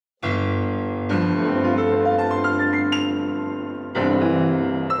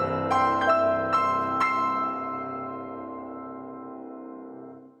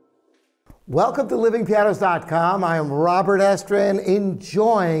Welcome to livingpianos.com. I am Robert Estrin,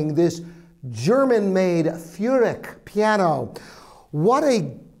 enjoying this German-made Feurich piano. What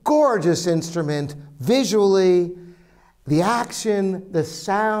a gorgeous instrument, visually, the action, the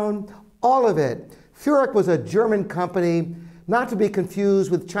sound, all of it. Feurich was a German company, not to be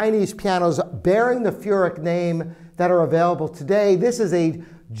confused with Chinese pianos bearing the Feurich name that are available today. This is a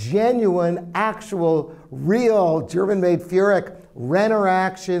genuine, actual, real German-made Feurich, Renner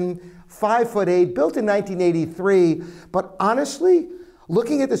action, 5'8", built in 1983. But honestly,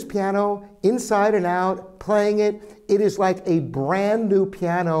 looking at this piano inside and out, playing it, it is like a brand new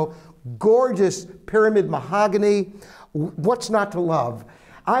piano, gorgeous pyramid mahogany. What's not to love?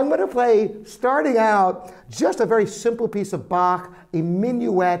 I'm going to play, starting out, just a very simple piece of Bach, a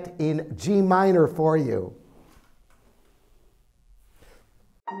minuet in G minor for you.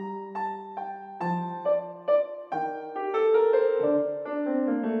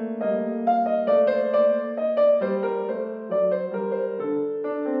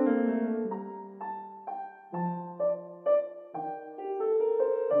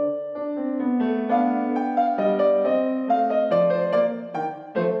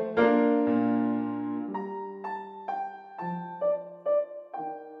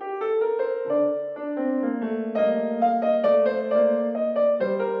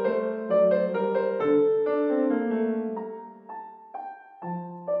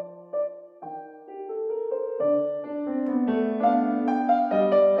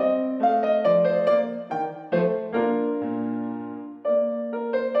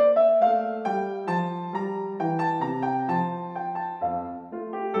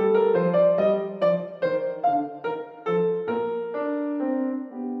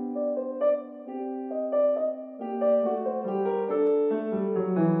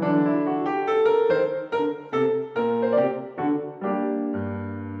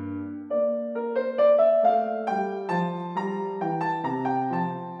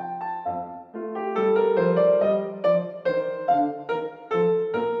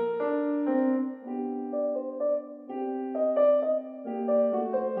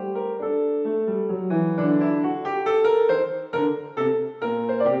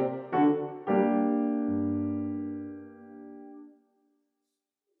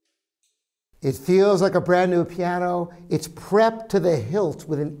 It feels like a brand new piano. It's prepped to the hilt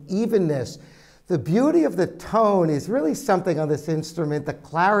with an evenness. The beauty of the tone is really something on this instrument, the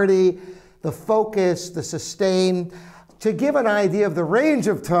clarity, the focus, the sustain. To give an idea of the range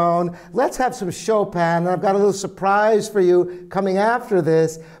of tone, let's have some Chopin. And I've got a little surprise for you coming after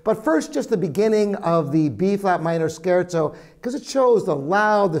this. But first, just the beginning of the B-flat minor scherzo, because it shows the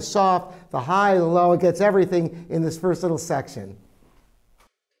loud, the soft, the high, the low. It gets everything in this first little section.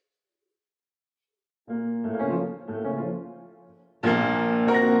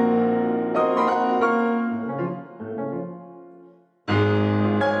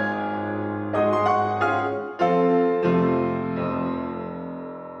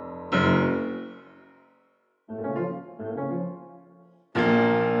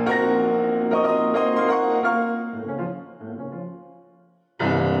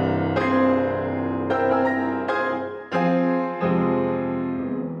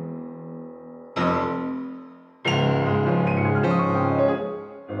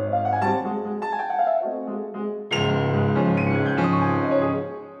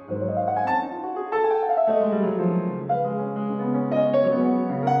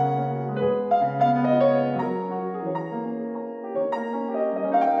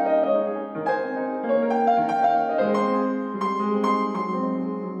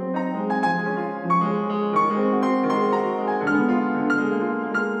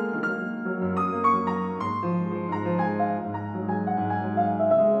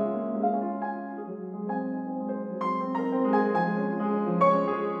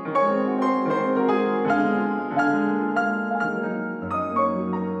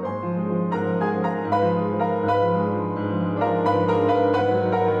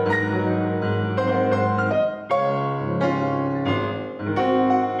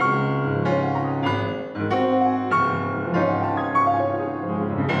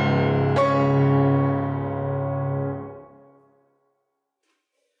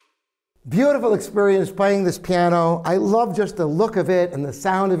 Beautiful experience playing this piano. I love just the look of it and the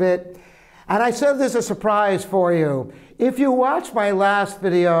sound of it. And I said there's a surprise for you. If you watched my last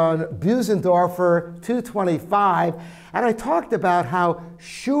video on Bösendorfer 225, and I talked about how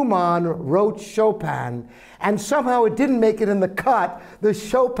Schumann wrote Chopin, and somehow it didn't make it in the cut, the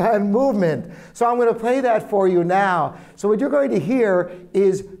Chopin movement. So I'm going to play that for you now. So what you're going to hear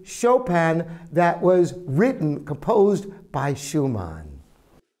is Chopin that was written, composed by Schumann.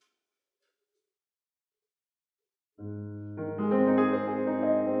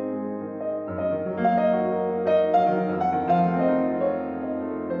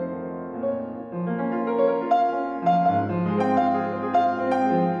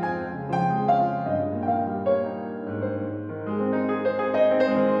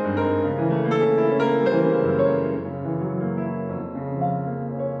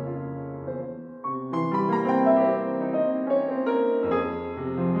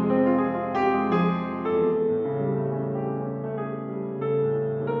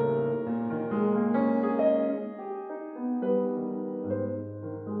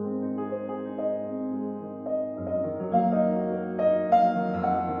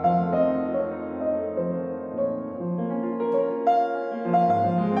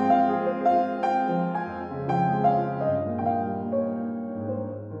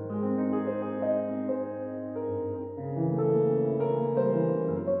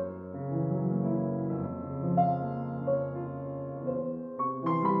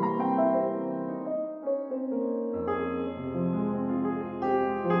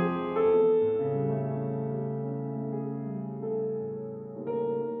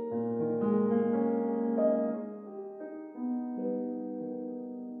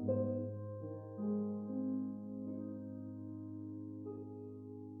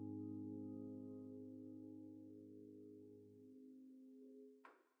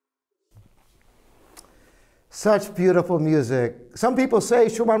 Such beautiful music. Some people say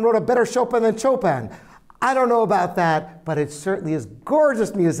Schumann wrote a better Chopin than Chopin. I don't know about that, but it certainly is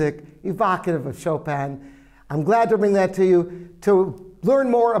gorgeous music, evocative of Chopin. I'm glad to bring that to you. To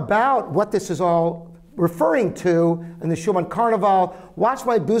learn more about what this is all referring to in the Schumann Carnival, watch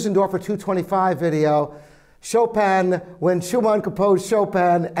my Bösendorfer 225 video, Chopin, when Schumann composed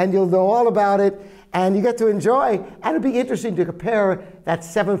Chopin, and you'll know all about it, and you get to enjoy. And it'd be interesting to compare that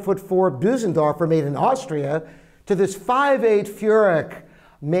 7'4" Bösendorfer made in Austria to this 5'8" Feurich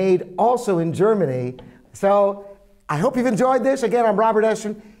made also in Germany. So I hope you've enjoyed this. Again, I'm Robert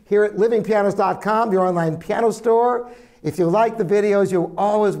Estrin here at livingpianos.com, your online piano store. If you like the videos, you're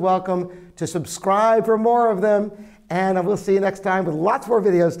always welcome to subscribe for more of them. And we'll see you next time with lots more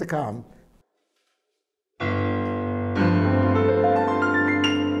videos to come.